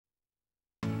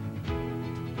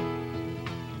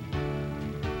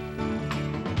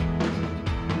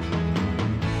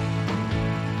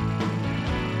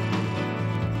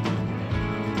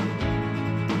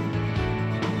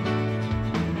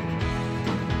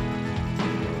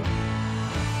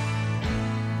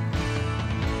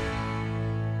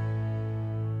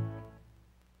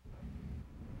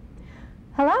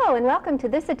Hello and welcome to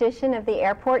this edition of the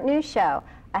Airport News Show,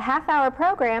 a half-hour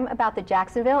program about the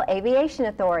Jacksonville Aviation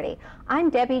Authority. I'm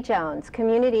Debbie Jones,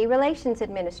 Community Relations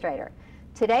Administrator.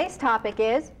 Today's topic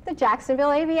is the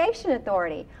Jacksonville Aviation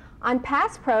Authority. On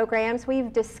past programs,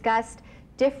 we've discussed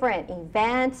different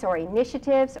events or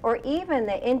initiatives or even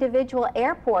the individual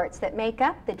airports that make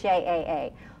up the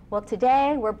JAA. Well,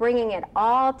 today we're bringing it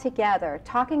all together,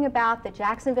 talking about the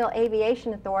Jacksonville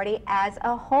Aviation Authority as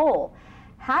a whole.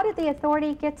 How did the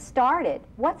authority get started?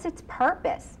 What's its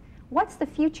purpose? What's the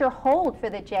future hold for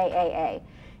the JAA?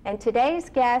 And today's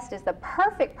guest is the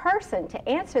perfect person to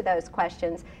answer those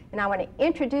questions, and I want to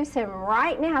introduce him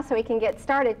right now so we can get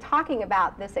started talking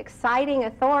about this exciting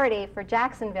authority for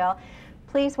Jacksonville.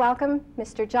 Please welcome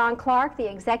Mr. John Clark,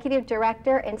 the Executive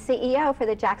Director and CEO for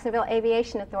the Jacksonville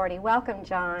Aviation Authority. Welcome,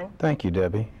 John. Thank you,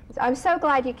 Debbie. I'm so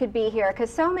glad you could be here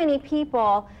because so many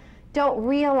people don't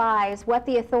realize what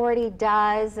the authority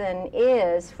does and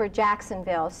is for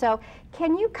Jacksonville. So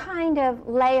can you kind of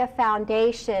lay a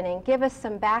foundation and give us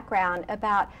some background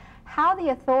about how the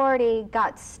authority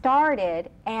got started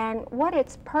and what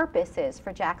its purpose is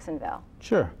for Jacksonville?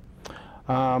 Sure.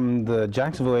 The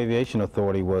Jacksonville Aviation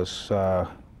Authority was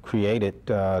created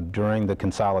during the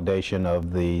consolidation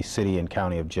of the city and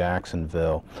county of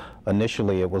Jacksonville.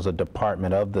 Initially, it was a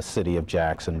department of the city of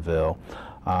Jacksonville.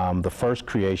 The first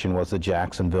creation was the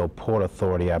Jacksonville Port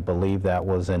Authority. I believe that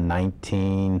was in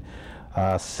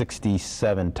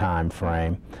 1967 time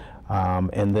frame.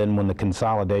 And then when the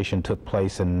consolidation took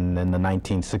place in the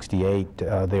 1968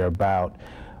 thereabout,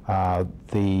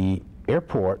 the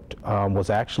airport was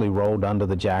actually rolled under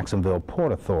the Jacksonville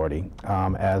Port Authority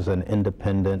as an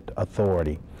independent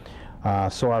authority.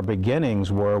 So our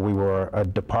beginnings were we were a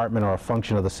department or a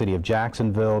function of the city of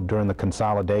Jacksonville. During the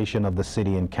consolidation of the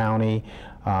city and county,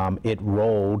 it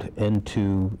rolled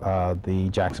into the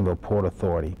Jacksonville Port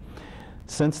Authority.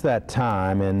 Since that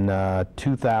time, in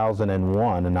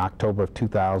 2001, in October of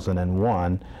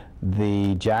 2001,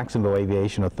 the Jacksonville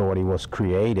Aviation Authority was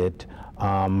created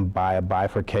by a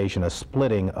bifurcation, a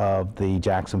splitting of the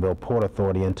Jacksonville Port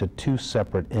Authority into two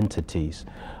separate entities.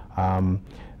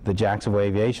 The Jacksonville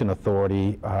Aviation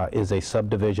Authority is a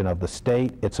subdivision of the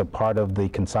state. It's a part of the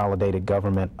consolidated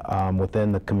government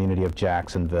within the community of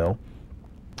Jacksonville.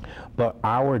 But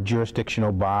our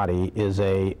jurisdictional body is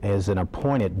an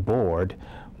appointed board,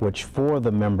 which 4 of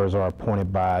the members are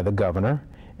appointed by the governor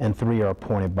and 3 are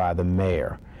appointed by the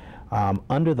mayor.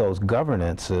 Under those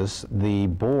governances, the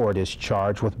board is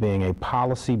charged with being a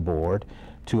policy board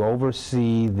to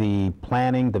oversee the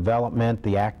planning, development,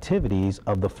 the activities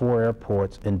of the 4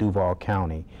 airports in Duval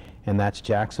County. And that's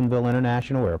Jacksonville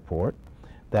International Airport,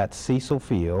 that's Cecil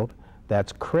Field,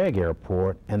 that's Craig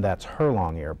Airport, and that's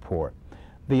Hurlong Airport.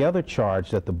 The other charge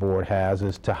that the board has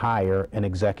is to hire an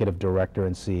executive director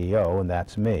and CEO, and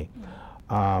that's me.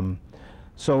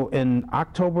 So on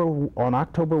October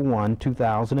 1,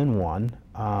 2001,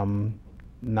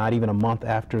 not even a month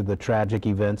after the tragic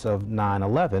events of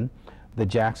 9/11, the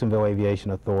Jacksonville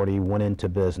Aviation Authority went into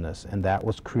business, and that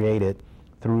was created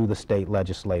through the state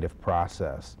legislative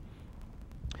process.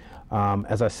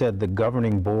 As I said, the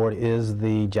governing board is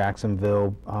the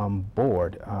Jacksonville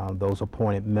board, those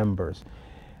appointed members.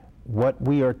 What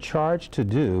we are charged to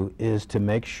do is to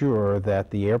make sure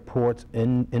that the airports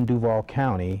in Duval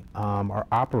County are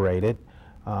operated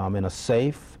in a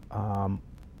safe,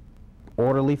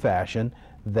 orderly fashion,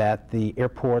 that the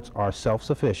airports are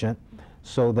self-sufficient,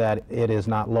 so that it is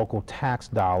not local tax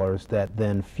dollars that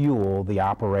then fuel the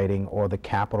operating or the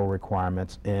capital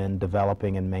requirements in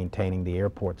developing and maintaining the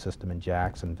airport system in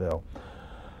Jacksonville.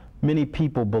 Many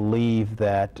people believe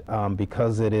that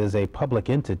because it is a public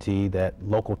entity that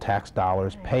local tax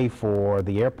dollars pay for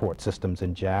the airport systems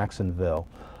in Jacksonville,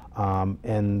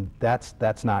 and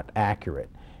that's not accurate.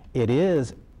 It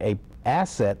is an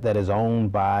asset that is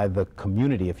owned by the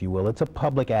community, if you will. It's a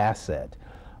public asset.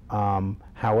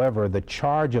 However, the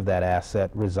charge of that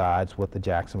asset resides with the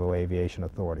Jacksonville Aviation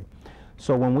Authority.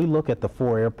 So when we look at the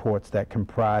 4 airports that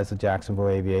comprise the Jacksonville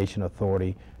Aviation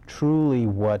Authority, truly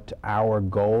what our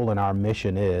goal and our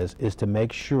mission is to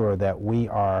make sure that we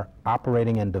are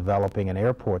operating and developing an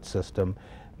airport system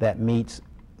that meets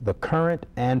the current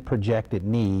and projected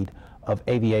need of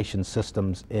aviation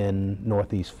systems in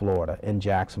Northeast Florida, in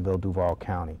Jacksonville, Duval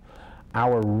County.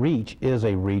 Our reach is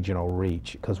a regional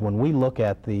reach, because when we look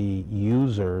at the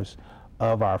users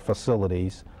of our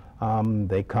facilities,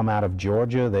 they come out of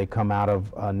Georgia, they come out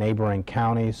of neighboring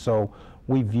counties, so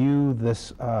we view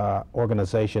this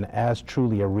organization as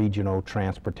truly a regional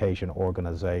transportation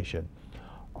organization.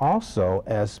 Also,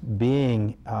 as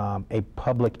being a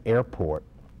public airport,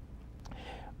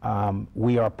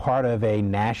 we are part of a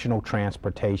national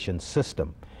transportation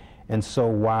system. And so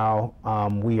while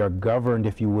we are governed,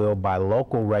 if you will, by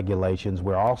local regulations,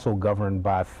 we're also governed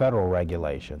by federal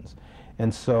regulations.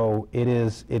 And so it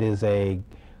is a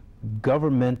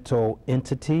governmental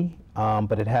entity,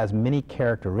 but it has many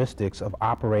characteristics of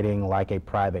operating like a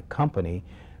private company,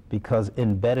 because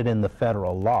embedded in the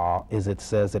federal law is it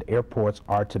says that airports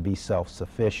are to be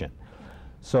self-sufficient.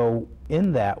 So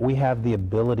in that, we have the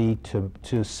ability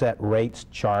to set rates,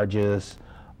 charges,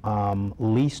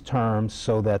 lease terms,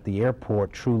 so that the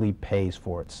airport truly pays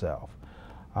for itself.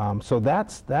 So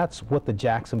that's what the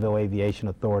Jacksonville Aviation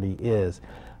Authority is.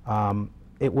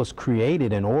 It was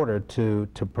created in order to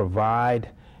provide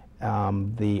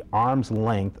the arm's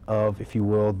length of, if you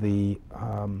will, the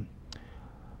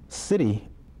city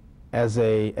as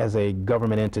a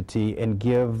government entity, and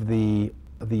give the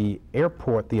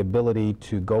airport the ability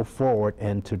to go forward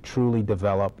and to truly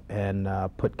develop and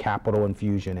put capital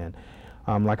infusion in.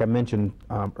 Like I mentioned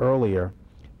earlier,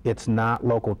 it's not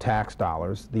local tax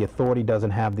dollars. The authority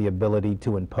doesn't have the ability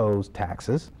to impose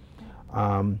taxes.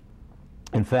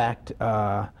 In fact,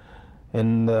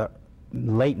 in the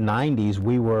late 90s,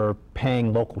 we were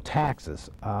paying local taxes.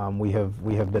 We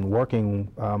have been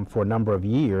working for a number of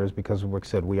years, because, like I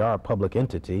said, we are a public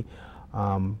entity,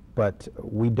 but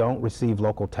we don't receive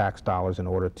local tax dollars in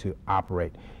order to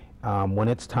operate. When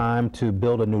it's time to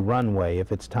build a new runway,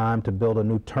 if it's time to build a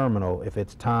new terminal, if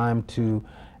it's time to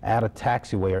add a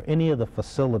taxiway or any of the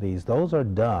facilities, those are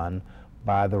done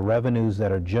by the revenues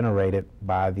that are generated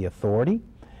by the authority.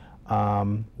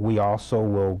 We also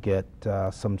will get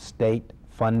some state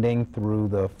funding through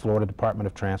the Florida Department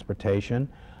of Transportation.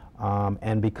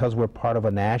 And because we're part of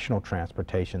a national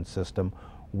transportation system,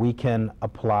 we can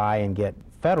apply and get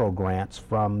federal grants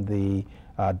from the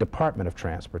Department of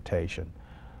Transportation.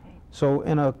 So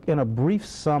in a brief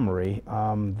summary,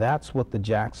 that's what the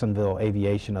Jacksonville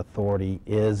Aviation Authority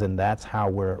is, and that's how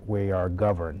we are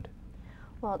governed.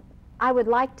 Well, I would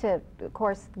like to, of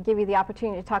course, give you the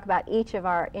opportunity to talk about each of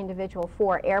our individual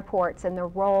 4 airports and the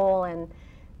role and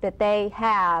that they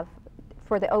have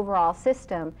for the overall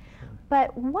system.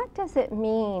 But what does it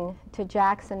mean to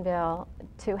Jacksonville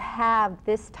to have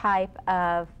this type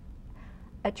of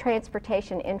a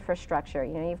transportation infrastructure?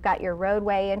 You know, you've got your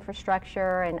roadway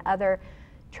infrastructure and other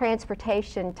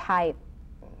transportation type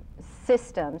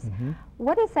systems. Mm-hmm.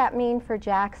 What does that mean for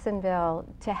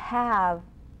Jacksonville to have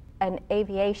an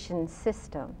aviation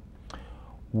system?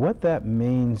 What that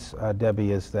means,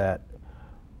 Debbie, is that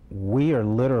we are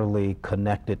literally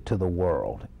connected to the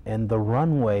world, and the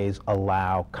runways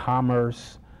allow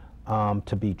commerce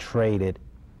to be traded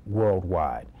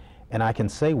worldwide. And I can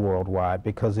say worldwide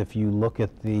because if you look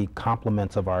at the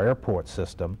complements of our airport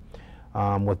system,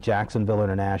 with Jacksonville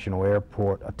International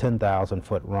Airport, a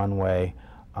 10,000-foot runway,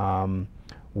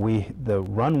 the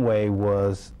runway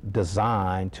was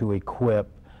designed to equip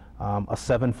a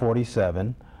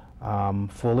 747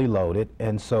 fully loaded,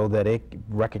 and so that it,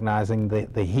 recognizing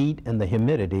the heat and the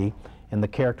humidity and the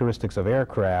characteristics of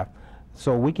aircraft,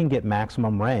 so we can get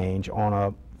maximum range on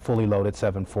a fully loaded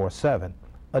 747.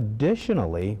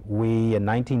 Additionally, we in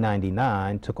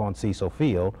 1999 took on Cecil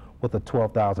Field with a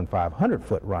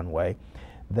 12,500-foot runway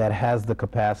that has the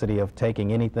capacity of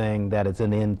taking anything that is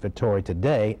in inventory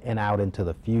today and out into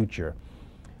the future.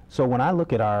 So when I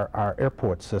look at our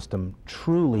airport system,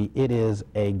 truly it is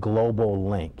a global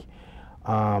link.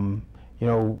 You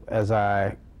know, as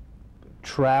I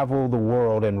travel the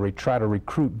world and try to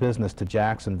recruit business to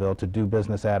Jacksonville to do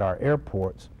business at our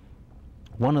airports,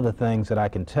 one of the things that I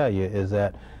can tell you is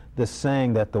that this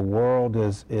saying that the world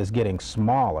is getting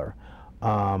smaller,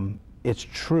 it's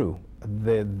true.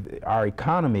 Our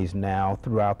economies now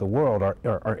throughout the world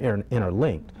are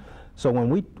interlinked. So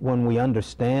when we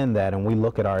understand that and we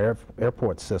look at our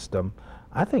airport system,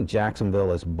 I think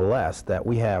Jacksonville is blessed that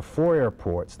we have 4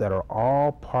 airports that are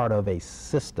all part of a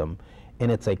system,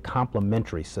 and it's a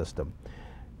complementary system.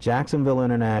 Jacksonville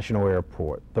International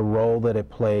Airport, the role that it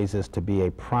plays is to be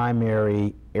a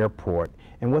primary airport,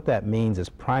 and what that means is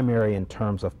primary in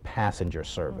terms of passenger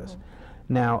service.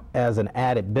 Mm-hmm. Now, as an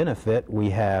added benefit, we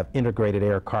have integrated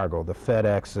air cargo, the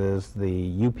FedExes,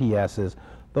 the UPSs,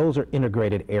 those are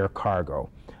integrated air cargo.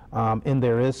 And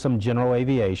there is some general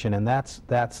aviation, and that's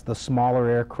the smaller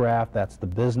aircraft, that's the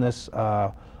business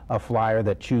a flyer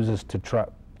that chooses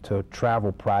to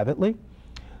travel privately.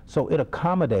 So it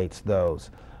accommodates those.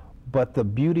 But the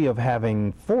beauty of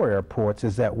having 4 airports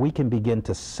is that we can begin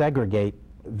to segregate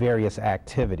various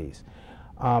activities.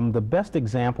 The best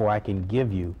example I can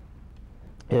give you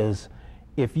is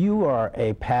If you are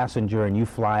a passenger and you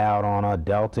fly out on a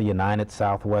Delta, United,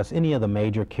 Southwest, any of the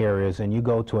major carriers, and you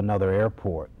go to another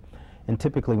airport, and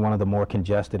typically one of the more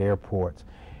congested airports,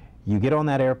 you get on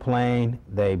that airplane,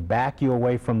 they back you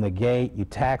away from the gate, you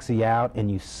taxi out, and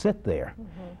you sit there.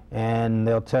 And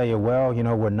they'll tell you, well, you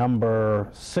know, we're number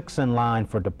 6 in line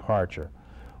for departure.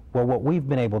 Well, what we've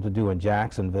been able to do in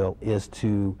Jacksonville is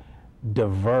to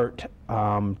divert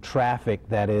traffic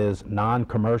that is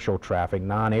non-commercial traffic,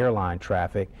 non-airline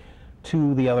traffic,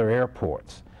 to the other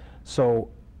airports. So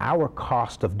our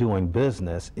cost of doing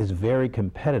business is very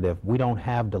competitive. We don't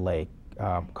have delay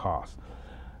costs.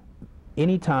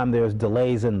 Anytime there's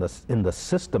delays in the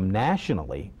system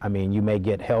nationally, I mean, you may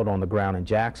get held on the ground in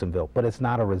Jacksonville, but it's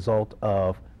not a result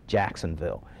of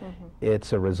Jacksonville.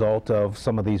 It's a result of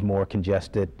some of these more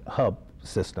congested hub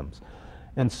systems.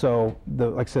 And so,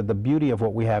 like I said, the beauty of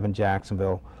what we have in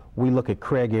Jacksonville, we look at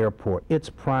Craig Airport. Its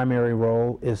primary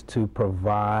role is to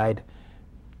provide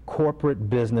corporate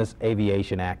business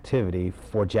aviation activity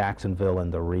for Jacksonville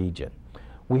and the region.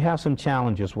 We have some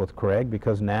challenges with Craig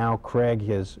because now Craig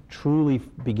is truly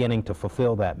beginning to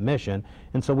fulfill that mission,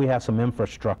 and so we have some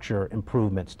infrastructure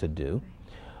improvements to do.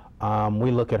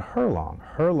 We look at Herlong.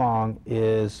 Herlong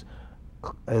is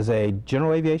a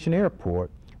general aviation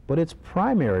airport, but its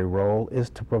primary role is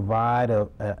to provide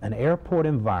an airport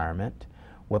environment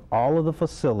with all of the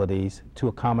facilities to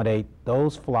accommodate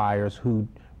those flyers who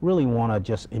really want to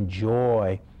just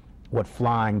enjoy what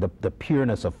flying, the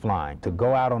pureness of flying, to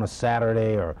go out on a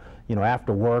Saturday or, you know,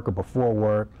 after work or before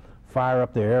work, fire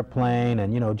up their airplane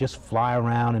and, you know, just fly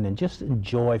around and just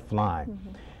enjoy flying.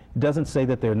 It doesn't say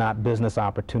that there are not business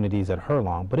opportunities at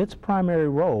Herlong, but its primary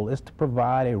role is to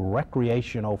provide a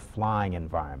recreational flying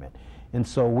environment. And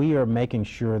so we are making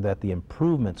sure that the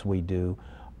improvements we do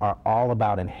are all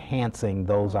about enhancing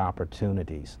those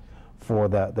opportunities for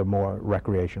the more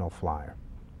recreational flyer.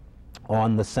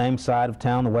 On the same side of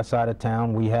town, the west side of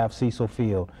town, we have Cecil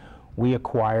Field. We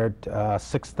acquired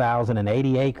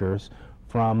 6,080 acres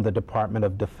from the Department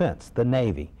of Defense, the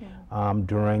Navy,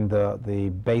 during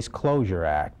the Base Closure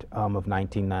Act in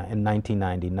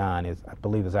 1999. I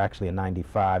believe it was actually in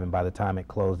 95, and by the time it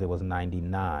closed, it was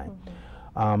 99.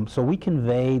 So we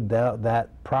conveyed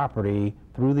that property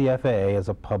through the FAA as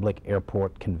a public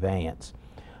airport conveyance.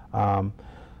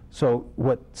 So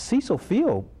what Cecil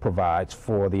Field provides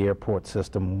for the airport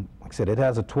system, like I said, it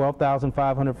has a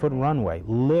 12,500-foot runway.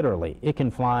 Literally, it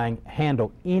can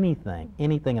handle anything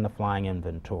in the flying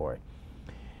inventory.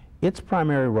 Its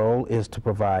primary role is to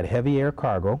provide heavy air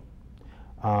cargo,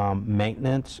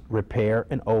 maintenance, repair,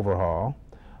 and overhaul.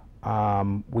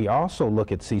 We also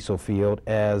look at Cecil Field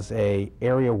as an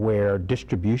area where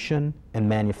distribution and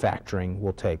manufacturing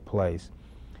will take place.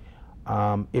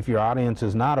 If your audience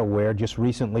is not aware, just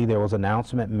recently there was an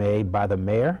announcement made by the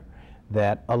mayor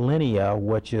that Alinea,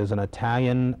 which is an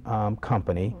Italian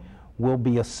company, will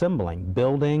be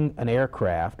building an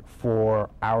aircraft for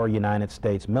our United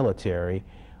States military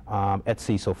at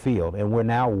Cecil Field. And we're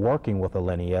now working with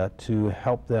Alinea to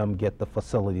help them get the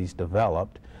facilities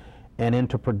developed and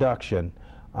into production.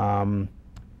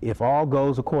 If all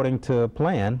goes according to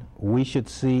plan, we should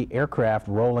see aircraft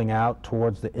rolling out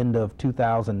towards the end of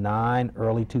 2009,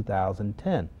 early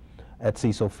 2010 at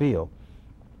Cecil Field.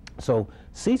 So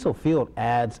Cecil Field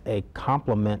adds a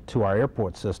complement to our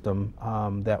airport system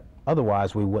that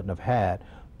otherwise we wouldn't have had.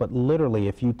 But literally,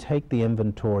 if you take the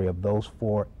inventory of those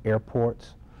 4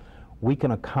 airports, we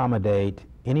can accommodate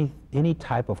any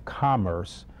type of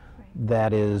commerce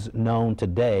that is known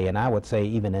today, and I would say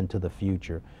even into the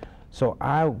future. So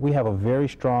we have a very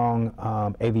strong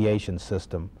aviation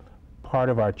system. Part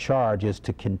of our charge is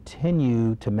to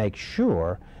continue to make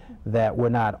sure that we're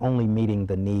not only meeting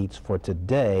the needs for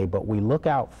today, but we look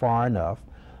out far enough.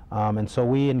 And so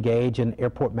we engage in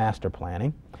airport master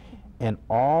planning. And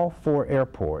all 4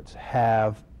 airports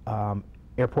have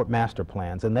airport master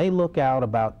plans. And they look out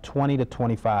about 20 to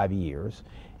 25 years.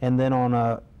 And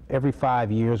then every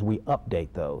 5 years, we update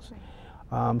those.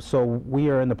 So we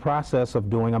are in the process of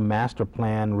doing a master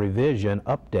plan revision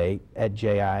update at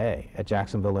JAA, at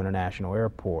Jacksonville International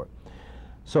Airport.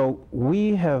 So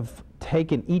we have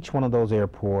taken each one of those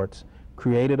airports,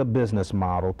 created a business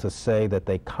model to say that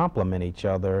they complement each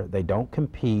other, they don't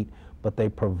compete, but they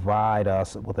provide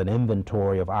us with an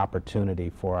inventory of opportunity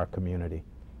for our community.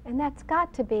 And that's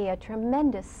got to be a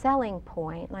tremendous selling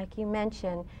point, like you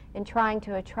mentioned, in trying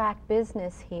to attract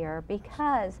business here,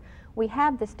 because we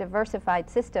have this diversified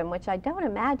system, which I don't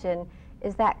imagine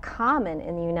is that common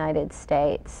in the United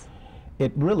States.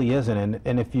 It really isn't,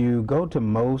 and if you go to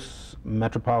most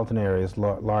metropolitan areas,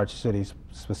 large cities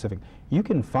specific, you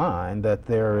can find that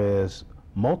there is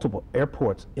multiple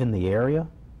airports in the area,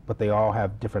 but they all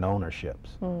have different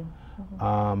ownerships.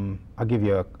 I'll give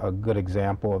you a good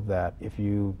example of that. If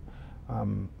you,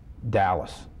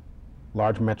 Dallas,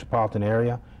 large metropolitan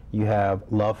area, you have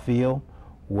Love Field,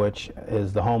 which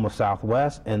is the home of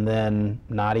Southwest, and then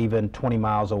not even 20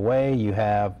 miles away, you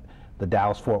have the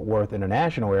Dallas-Fort Worth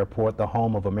International Airport, the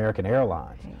home of American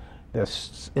Airlines. They're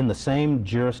in the same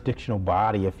jurisdictional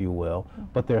body, if you will,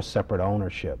 but they're separate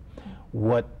ownership.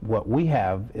 What we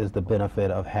have is the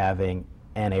benefit of having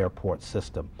an airport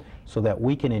system so that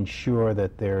we can ensure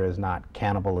that there is not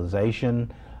cannibalization,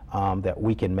 that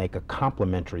we can make a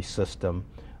complementary system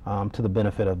to the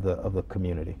benefit of the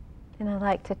community. And I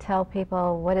like to tell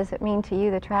people, what does it mean to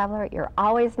you, the traveler? You're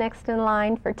always next in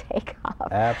line for takeoff.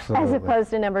 Absolutely. As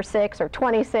opposed to number 6 or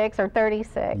 26 or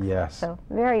 36. Yes. So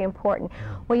very important.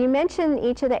 Well, you mentioned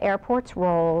each of the airport's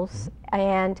roles,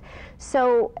 and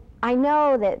so I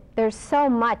know that there's so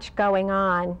much going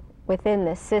on within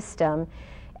the system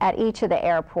at each of the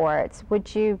airports.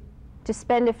 Would you just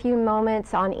spend a few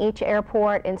moments on each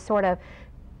airport and sort of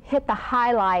hit the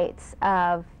highlights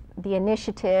of the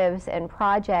initiatives and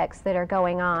projects that are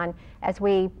going on as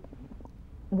we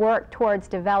work towards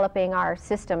developing our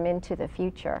system into the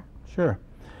future? Sure.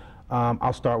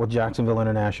 I'll start with Jacksonville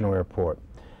International Airport.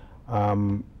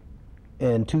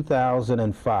 In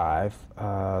 2005,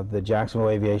 the Jacksonville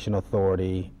Aviation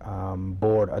Authority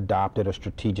board adopted a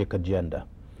strategic agenda.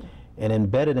 And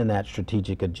embedded in that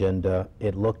strategic agenda,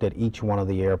 it looked at each one of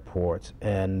the airports,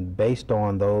 and based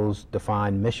on those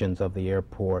defined missions of the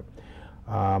airport,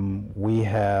 we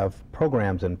have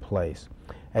programs in place.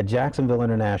 At Jacksonville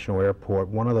International Airport,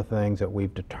 one of the things that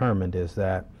we've determined is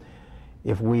that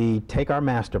if we take our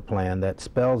master plan that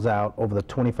spells out over the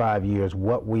 25 years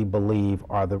what we believe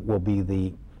will be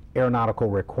the aeronautical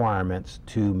requirements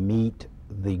to meet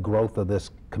the growth of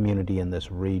this community in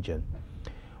this region.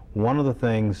 One of the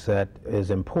things that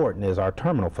is important is our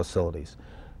terminal facilities.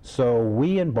 So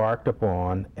we embarked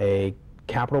upon a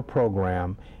capital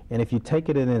program, and if you take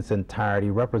it in its entirety,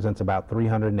 represents about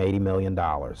 $380 million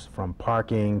from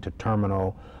parking to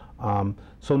terminal.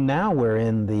 So now we're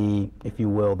in the, if you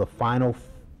will, the final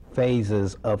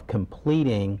phases of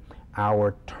completing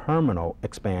our terminal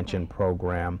expansion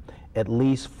program, at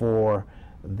least for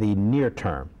the near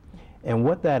term. And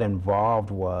what that involved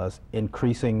was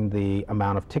increasing the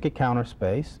amount of ticket counter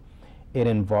space. It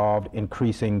involved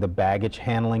increasing the baggage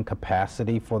handling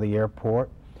capacity for the airport.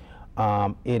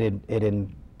 It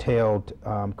entailed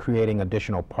creating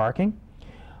additional parking.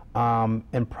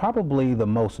 And probably the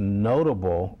most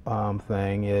notable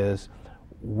thing is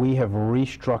we have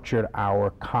restructured our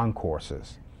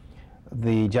concourses.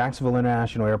 The Jacksonville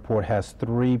International Airport has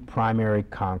 3 primary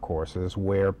concourses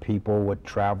where people would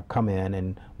come in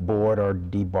and board or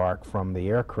debark from the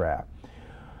aircraft.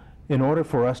 In order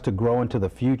for us to grow into the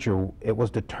future, it was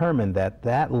determined that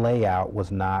that layout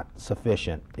was not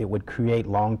sufficient. It would create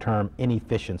long-term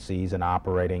inefficiencies in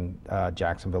operating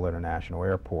Jacksonville International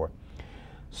Airport.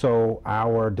 So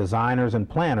our designers and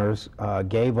planners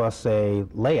gave us a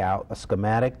layout, a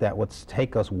schematic that would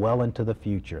take us well into the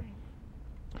future.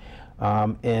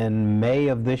 In May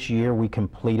of this year, we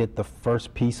completed the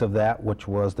first piece of that, which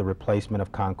was the replacement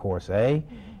of Concourse A.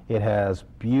 It has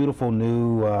beautiful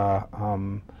new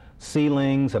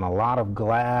ceilings and a lot of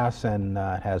glass, and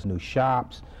it has new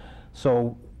shops.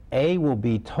 So A will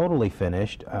be totally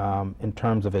finished in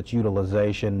terms of its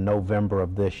utilization November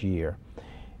of this year.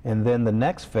 And then the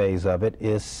next phase of it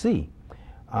is C.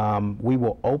 We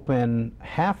will open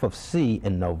half of C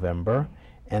in November,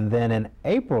 and then in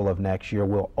April of next year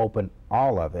we'll open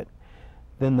all of it.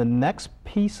 Then the next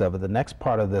piece of it, the next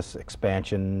part of this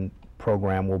expansion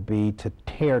program will be to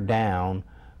tear down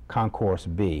Concourse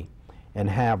B and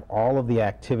have all of the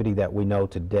activity that we know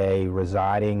today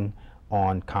residing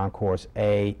on Concourse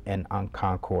A and on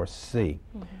Concourse C.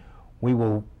 We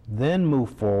will then move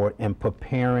forward in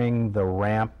preparing the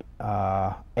ramp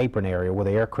apron area where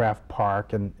the aircraft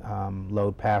park and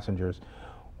load passengers.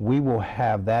 We will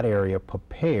have that area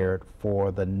prepared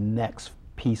for the next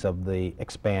piece of the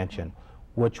expansion,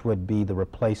 which would be the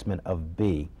replacement of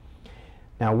B.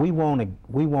 Now we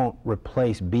won't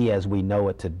replace B as we know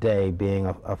it today, being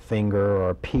a finger or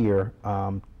a pier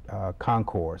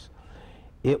concourse.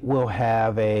 It will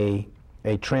have a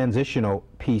transitional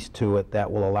piece to it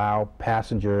that will allow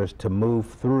passengers to move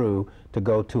through to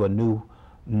go to a new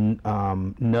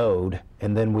node,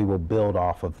 and then we will build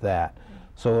off of that.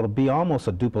 So it'll be almost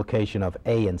a duplication of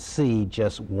A and C,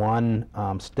 just one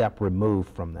step removed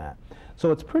from that.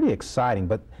 So it's pretty exciting,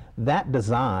 but that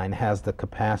design has the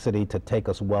capacity to take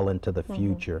us well into the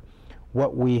future.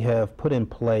 What we have put in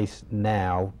place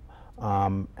now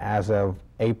as of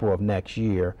April of next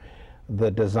year, the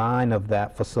design of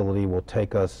that facility will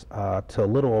take us to a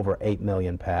little over 8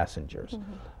 million passengers.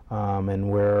 And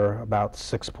we're about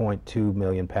 6.2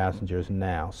 million passengers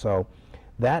now. So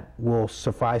that will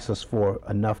suffice us for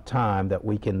enough time that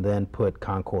we can then put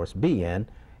Concourse B in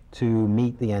to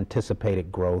meet the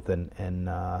anticipated growth and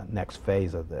next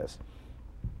phase of this.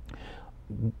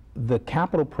 The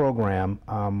capital program,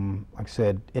 like I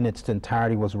said, in its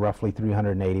entirety was roughly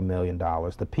 $380 million.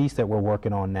 The piece that we're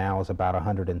working on now is about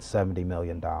 $170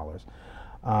 million.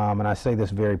 And I say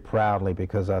this very proudly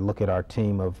because I look at our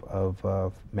team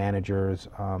of managers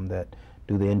that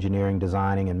do the engineering,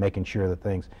 designing, and making sure that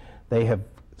they have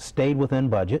stayed within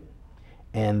budget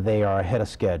and they are ahead of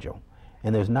schedule.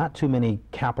 And there's not too many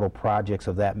capital projects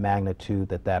of that magnitude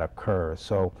that occurs.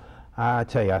 So I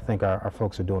tell you, I think our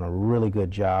folks are doing a really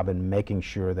good job in making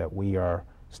sure that we are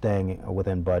staying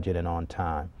within budget and on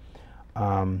time.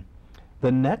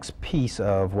 The next piece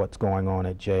of what's going on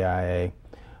at JAA,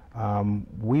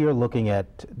 we are looking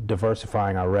at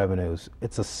diversifying our revenues.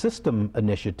 It's a system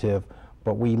initiative,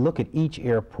 but we look at each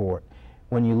airport.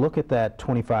 When you look at that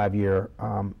 25-year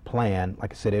plan,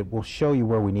 like I said, it will show you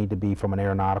where we need to be from an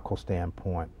aeronautical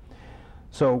standpoint.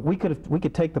 So we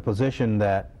could take the position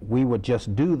that we would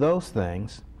just do those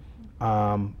things,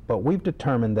 but we've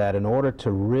determined that in order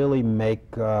to really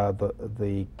make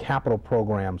the capital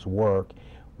programs work,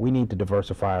 we need to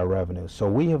diversify our revenue. So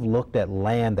we have looked at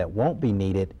land that won't be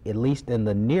needed, at least in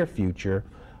the near future,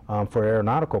 for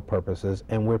aeronautical purposes,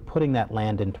 and we're putting that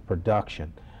land into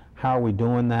production. How are we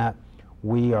doing that?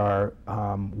 We are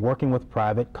working with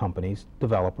private companies,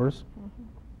 developers,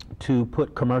 to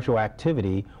put commercial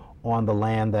activity on the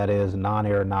land that is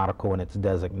non-aeronautical in its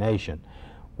designation.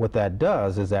 What that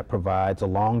does is that provides a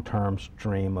long-term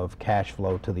stream of cash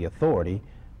flow to the authority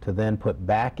to then put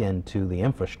back into the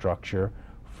infrastructure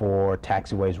for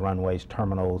taxiways, runways,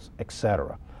 terminals,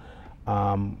 etc.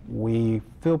 We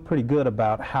feel pretty good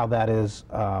about how that is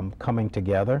coming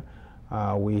together.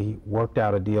 We worked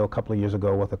out a deal a couple of years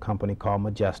ago with a company called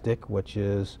Majestic, which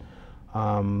is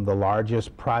the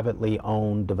largest privately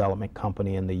owned development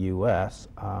company in the U.S.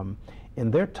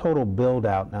 In their total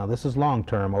build-out, now this is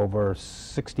long-term, over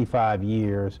 65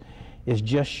 years, is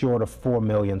just short of 4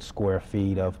 million square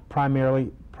feet of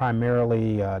primarily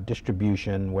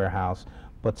distribution, warehouse,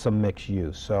 but some mixed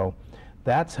use. So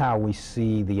that's how we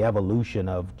see the evolution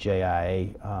of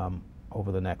JAA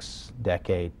over the next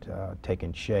decade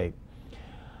taking shape.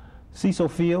 Cecil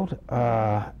Field,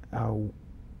 a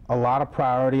lot of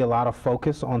priority, a lot of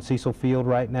focus on Cecil Field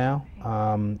right now.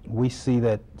 We see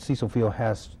that Cecil Field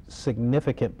has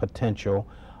significant potential,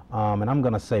 and I'm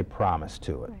going to say promise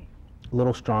to it. A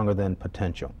little stronger than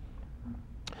potential.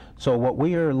 So what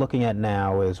we are looking at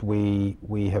now is we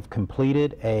have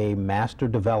completed a master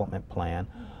development plan,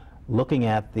 looking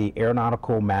at the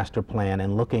aeronautical master plan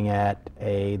and looking at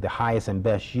the highest and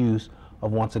best use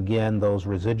of, once again, those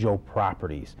residual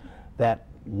properties that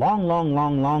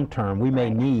long term we may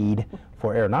need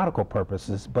for aeronautical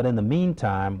purposes, but in the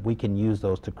meantime we can use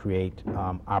those to create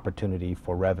opportunity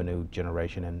for revenue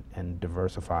generation and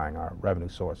diversifying our revenue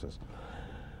sources.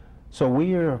 So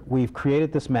we've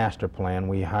created this master plan.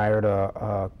 We hired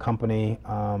a company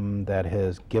that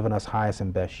has given us highest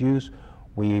and best use.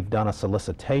 We've done a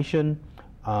solicitation.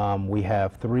 We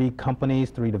have three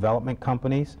development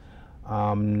companies,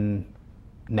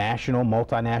 national,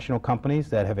 multinational companies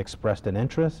that have expressed an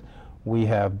interest. We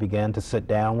have begun to sit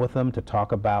down with them to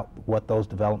talk about what those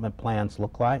development plans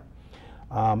look like.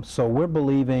 So we're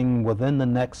believing within the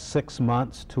next 6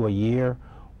 months to a year,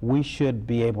 we should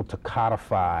be able to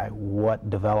codify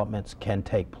what developments can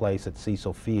take place at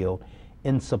Cecil Field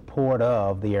in support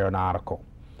of the aeronautical.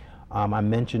 I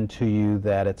mentioned to you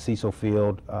that at Cecil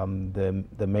Field,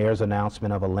 the mayor's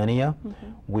announcement of Alinea,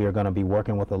 we are going to be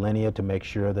working with Alinea to make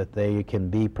sure that they can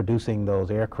be producing those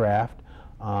aircraft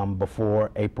before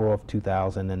April of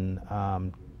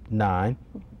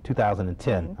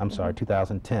 2010, I'm sorry,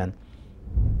 2010.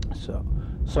 So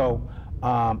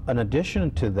in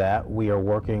addition to that, we are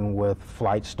working with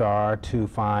Flightstar to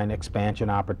find expansion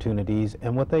opportunities,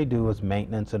 and what they do is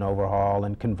maintenance and overhaul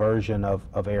and conversion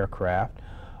of aircraft.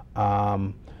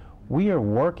 We are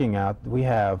working out, we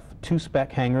have 2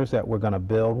 spec hangars that we're going to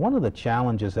build. One of the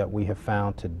challenges that we have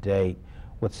found to date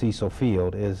with Cecil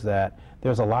Field is that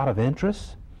there's a lot of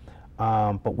interest,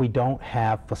 but we don't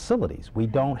have facilities. We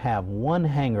don't have one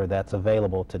hangar that's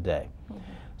available today.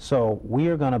 So we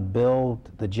are going to build,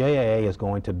 the JAA is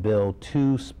going to build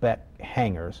 2 spec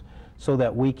hangars so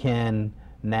that we can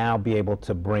now be able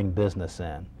to bring business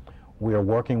in. We are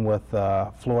working with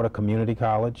Florida Community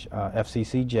College,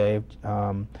 FCCJ,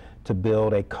 to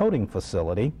build a coating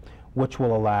facility which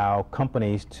will allow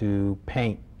companies to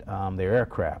paint their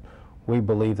aircraft. We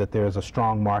believe that there is a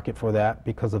strong market for that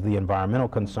because of the environmental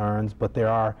concerns, but there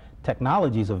are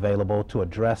technologies available to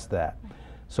address that.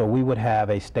 So we would have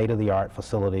a state-of-the-art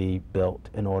facility built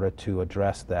in order to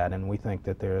address that, and we think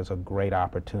that there is a great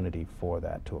opportunity for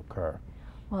that to occur.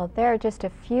 Well, there are just a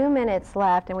few minutes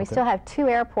left, and we still have 2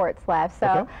 airports left.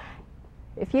 So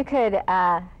if you could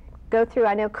go through,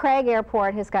 I know Craig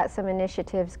Airport has got some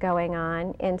initiatives going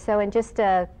on, and so in just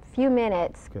a few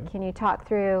minutes, can you talk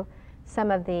through some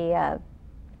of the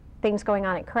things going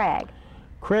on at Craig?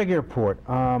 Craig Airport,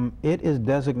 it is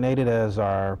designated as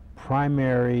our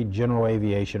primary general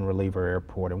aviation reliever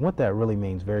airport, and what that really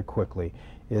means very quickly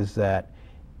is that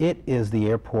it is the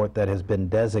airport that has been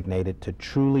designated to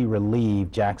truly relieve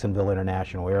Jacksonville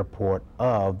International Airport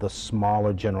of the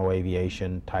smaller general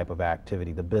aviation type of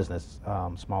activity, the business,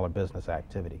 smaller business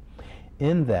activity.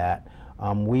 In that,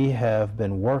 we have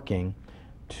been working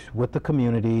with the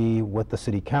community, with the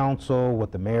city council,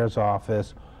 with the mayor's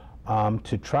office,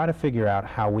 to try to figure out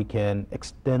how we can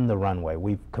extend the runway.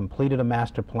 We've completed a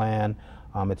master plan.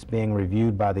 It's being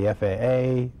reviewed by the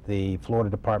FAA, the Florida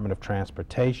Department of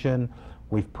Transportation.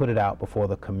 We've put it out before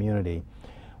the community.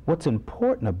 What's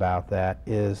important about that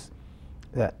is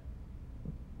that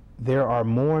there are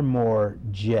more and more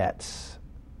jets,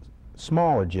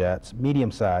 smaller jets,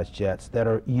 medium-sized jets, that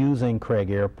are using Craig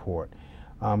Airport.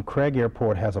 Craig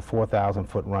Airport has a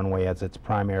 4,000-foot runway as its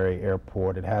primary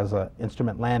airport. It has an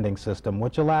instrument landing system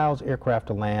which allows aircraft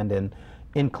to land in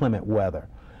inclement weather.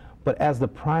 But as the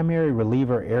primary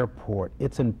reliever airport,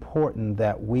 it's important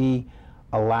that we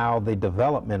allow the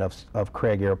development of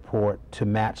Craig Airport to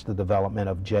match the development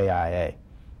of JAA.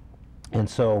 And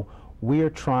so we are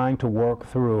trying to work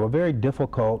through a very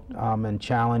difficult and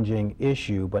challenging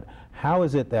issue, but how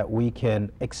is it that we can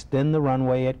extend the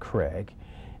runway at Craig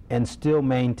and still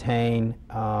maintain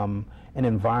an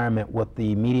environment with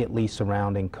the immediately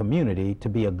surrounding community to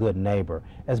be a good neighbor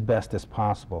as best as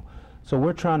possible. So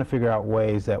we're trying to figure out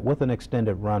ways that with an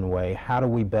extended runway, how do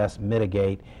we best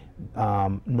mitigate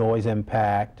noise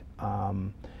impact,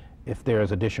 if there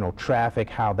is additional traffic,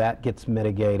 how that gets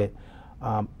mitigated.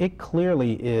 It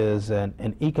clearly is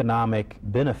an economic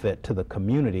benefit to the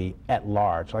community at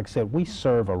large. Like I said, we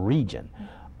serve a region.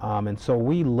 And so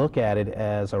we look at it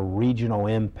as a regional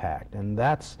impact, and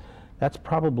that's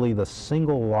probably the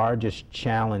single largest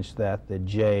challenge that the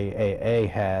JAA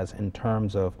has in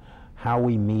terms of how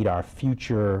we meet our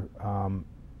future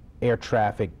air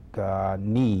traffic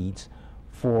needs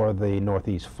for the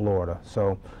Northeast Florida.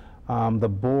 So the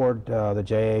board, the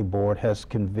JAA board, has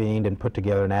convened and put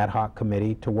together an ad hoc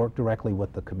committee to work directly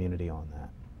with the community on that.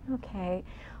 Okay.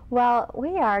 Well,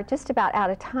 we are just about out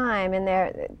of time,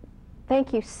 and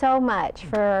thank you so much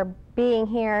for being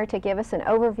here to give us an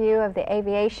overview of the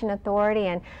Aviation Authority,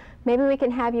 and maybe we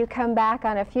can have you come back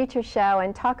on a future show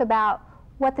and talk about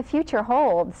what the future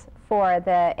holds for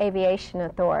the Aviation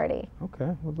Authority.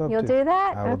 Okay, would love to. You'll do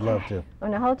that? I would love to. I'm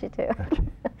going to hold you to.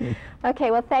 Okay.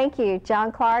 Okay, well, thank you, John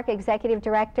Clark, Executive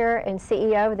Director and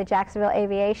CEO of the Jacksonville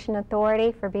Aviation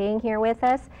Authority, for being here with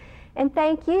us. And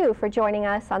thank you for joining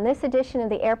us on this edition of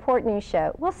the Airport News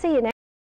Show. We'll see you next